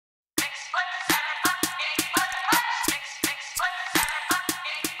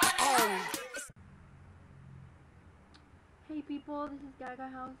people, this is Gaga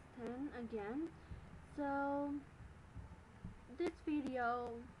House 10 again. So this video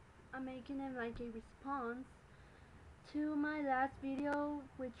I'm making it like a response to my last video,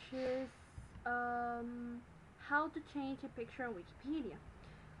 which is how to change a picture on Wikipedia.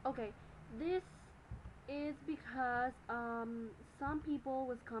 Okay, this is because some people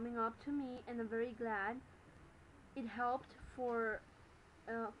was coming up to me, and I'm very glad it helped for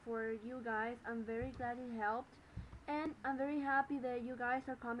you guys. I'm very glad it helped, and I'm very happy that you guys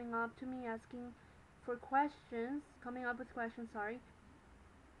are coming up to me asking for questions, coming up with questions, sorry,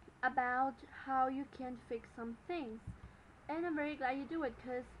 about how you can fix some things. And I'm very glad you do it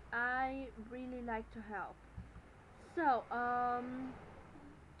because I really like to help. So,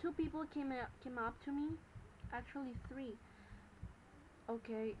 two people came up to me, actually three.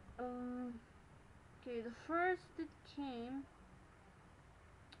 Okay, okay, the first that came,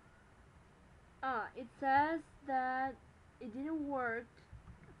 it says that it didn't work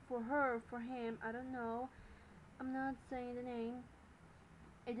for her, for him, I don't know, I'm not saying the name.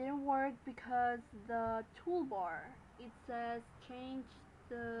 It didn't work because the toolbar, it says change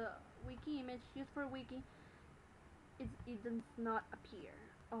the wiki image used for wiki, it does not appear.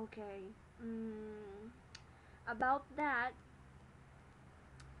 Okay, about that,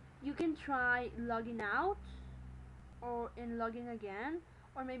 you can try logging out or in logging again,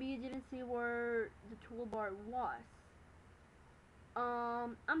 or maybe you didn't see where the toolbar was.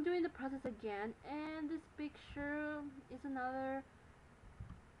 I'm doing the process again, and this picture is another,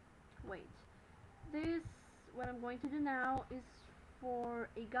 wait, this, what I'm going to do now is for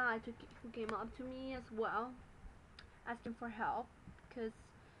a guy who came up to me as well, asking for help, because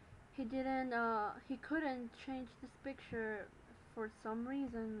he couldn't change this picture for some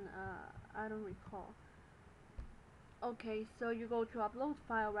reason, I don't recall. Okay, so you go to upload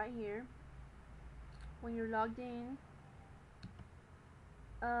file right here when you're logged in.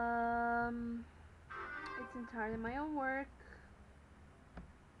 It's entirely my own work.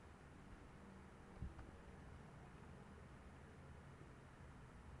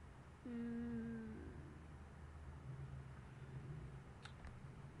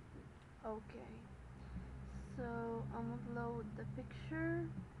 Okay, so I'm upload the picture.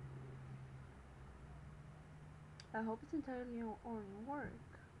 I hope it's entirely on work.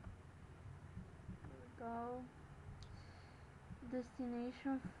 Here we go.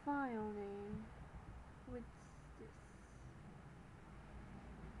 Destination file name. What's this?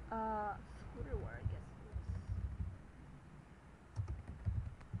 Scooterware, I guess it was.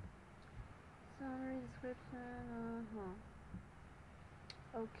 Summary, description,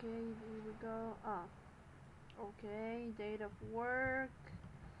 Okay, here we go. Okay, date of work.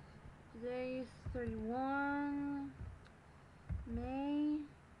 Today is 31 May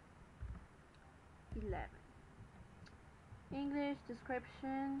 11. English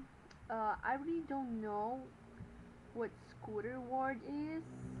description. I really don't know what scooter ward is.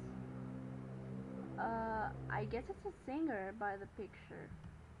 I guess it's a singer by the picture.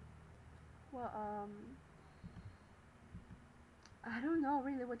 Well, I don't know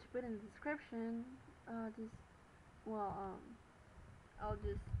really what to put in the description. Well, I'll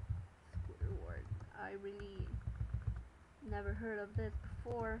just scooter ward. I really never heard of this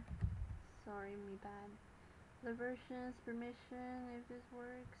before. Sorry, me bad. The versions, permission, if this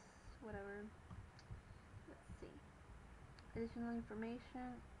works, whatever. Let's see. Additional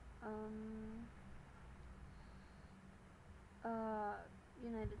information.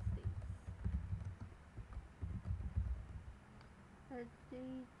 United States. United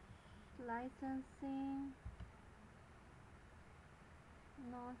States licensing.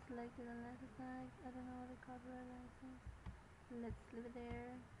 Not selected unless assigned. I don't know the copyright license. Let's leave it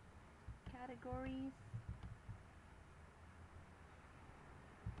there. Categories.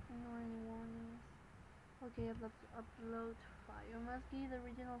 No any warnings. Okay, upload file. Must be the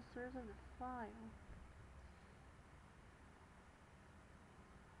original source of the file.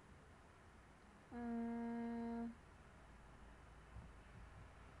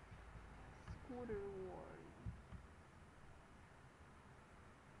 Scooter ward.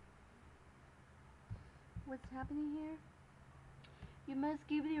 What's happening here? You must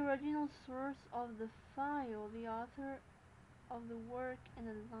give the original source of the file, the author of the work, and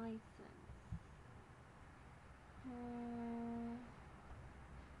a license.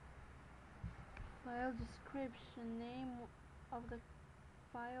 File description, name of the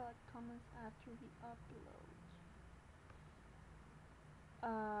file at comments after the upload.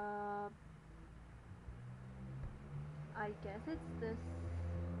 I guess it's this.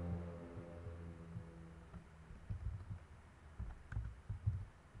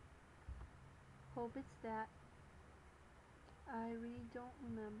 Hope it's that. I really don't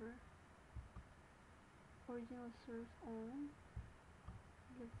remember. Original source on.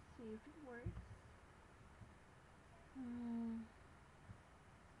 Let's see if it works.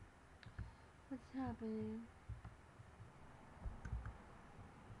 What's happening?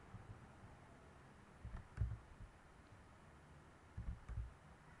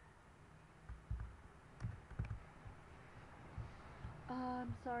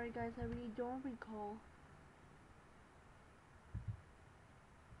 I'm sorry guys, I really don't recall.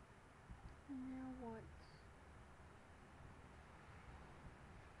 Now what?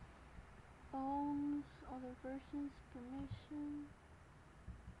 Owns, other versions, permission.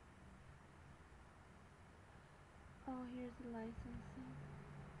 Oh, here's the licensing.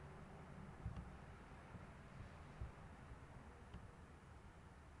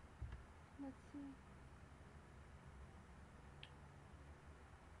 Let's see.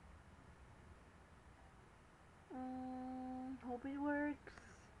 Hope it works.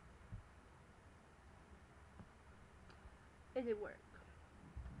 It did work.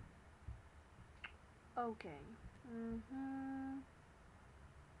 Okay.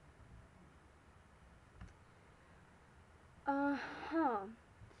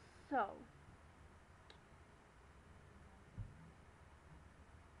 So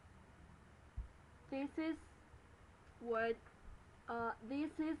this is what this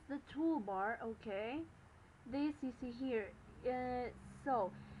is the toolbar. Okay, this you see here.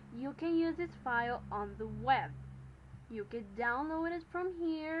 So you can use this file on the web. You can download it from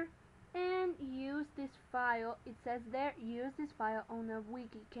here and use this file. It says there, use this file on a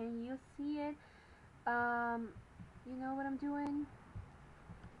wiki. Can you see it? You know what I'm doing?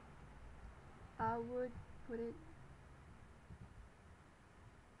 I would put it,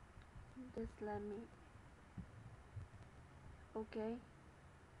 just let me, okay,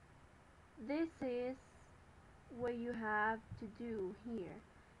 this is what you have to do here.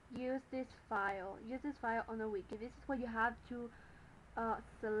 Use this file on a wiki. This is what you have to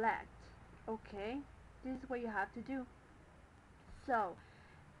select. Okay, this is what you have to do. So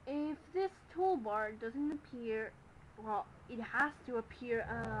if this toolbar doesn't appear, well, it has to appear.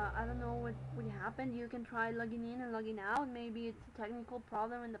 I don't know what happened. You can try logging in and logging out. Maybe it's a technical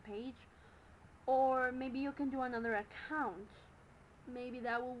problem in the page, or maybe you can do another account. Maybe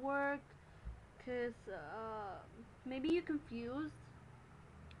that will work, because maybe you're confused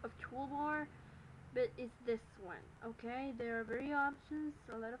of toolbar, but it's this one. Okay, there are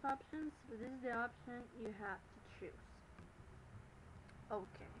a lot of options, but this is the option you have to choose.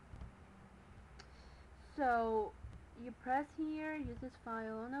 Okay, so you press here, use this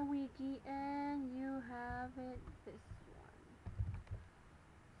file on a wiki, and you have it, this one.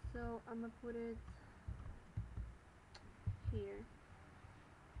 So I'm gonna put it here.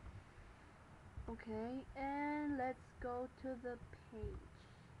 Okay, and let's go to the page.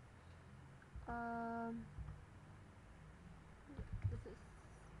 This is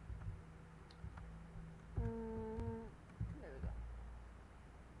there we go.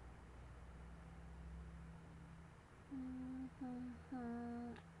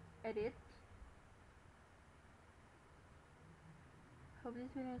 Edit. Hope this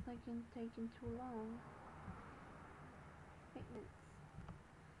video is not taking too long. 8 minutes.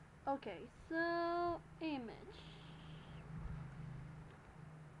 Okay, so image.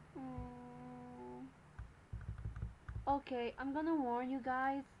 Okay, I'm gonna warn you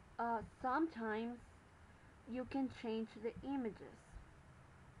guys. Sometimes you can change the images.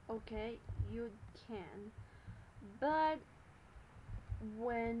 Okay, you can. But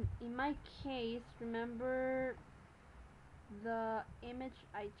when, in my case, remember the image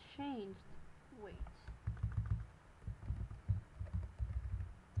I changed. Wait.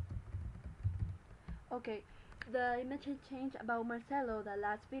 Okay, the image I changed about Marcelo, the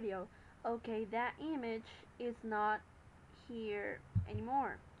last video. Okay, that image is not here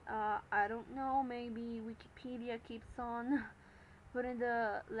anymore. I don't know, maybe Wikipedia keeps on putting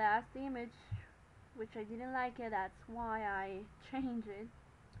the last image, which I didn't like it, that's why I changed it.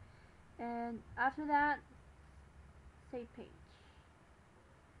 And after that, save page.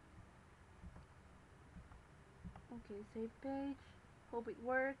 Okay, save page. Hope it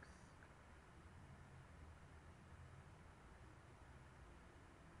works.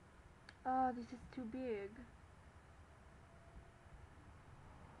 Oh, this is too big.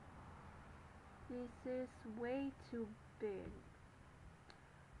 This is way too big.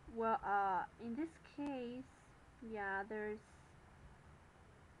 Well, in this case, yeah, there's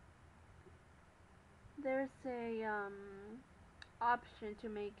a option to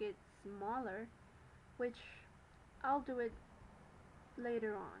make it smaller, which I'll do it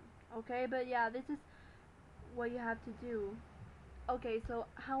later on. Okay, but yeah, this is what you have to do. Okay, so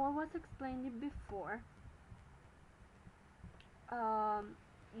how I was explaining before,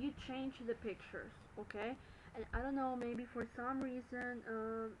 you change the pictures, okay? And I don't know, maybe for some reason,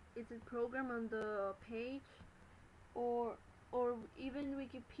 is it program on the page, or or even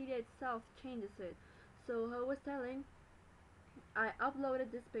Wikipedia itself changes it. So I was telling, I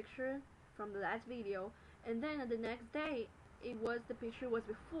uploaded this picture from the last video, and then the next day, the picture was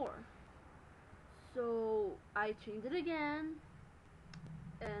before. So I changed it again,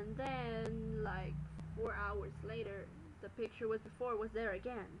 and then like 4 hours later, the picture was before was there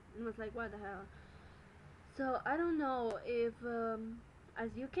again, and was like, what the hell? So I don't know if, as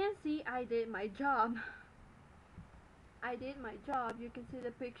you can see, I did my job. I did my job. You can see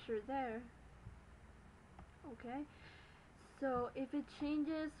the picture there. Okay. So if it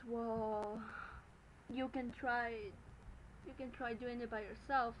changes, well, you can try. You can try doing it by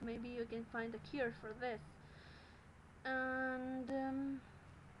yourself. Maybe you can find a cure for this. And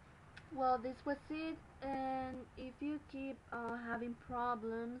well, this was it. And if you keep having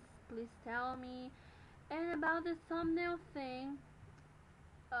problems, please tell me. And about the thumbnail thing,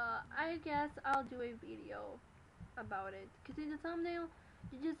 I guess I'll do a video about it. Because in the thumbnail,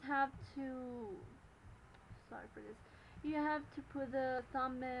 you just have to. Sorry for this. You have to put the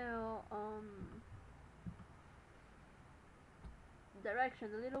thumbnail direction,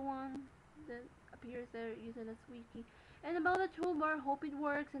 the little one that appears there using a wiki. And about the toolbar, hope it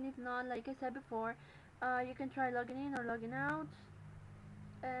works. And if not, like I said before, you can try logging in or logging out.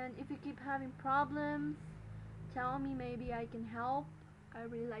 And if you keep having problems, tell me, maybe I can help. I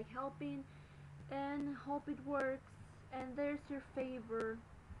really like helping, and hope it works. And there's your favor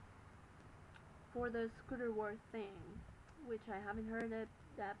for the scooter war thing, which I haven't heard of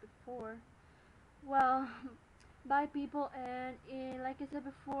that before. Well, bye people, and like I said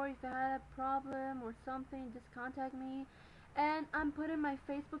before, if you had a problem or something, just contact me. And I'm putting my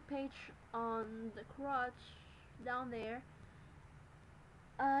Facebook page on the crotch down there,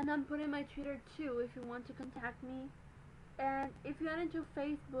 and I'm putting my Twitter too if you want to contact me. And if you're not into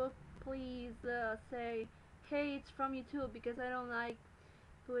Facebook, please say, hey, it's from YouTube, because I don't like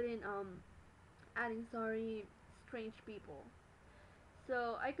putting adding strange people.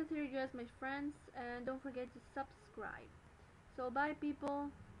 So I consider you as my friends, and don't forget to subscribe. So bye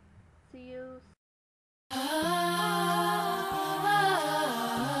people, see you.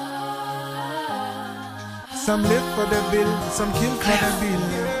 Some live for the bill, some kill for the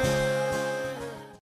bill.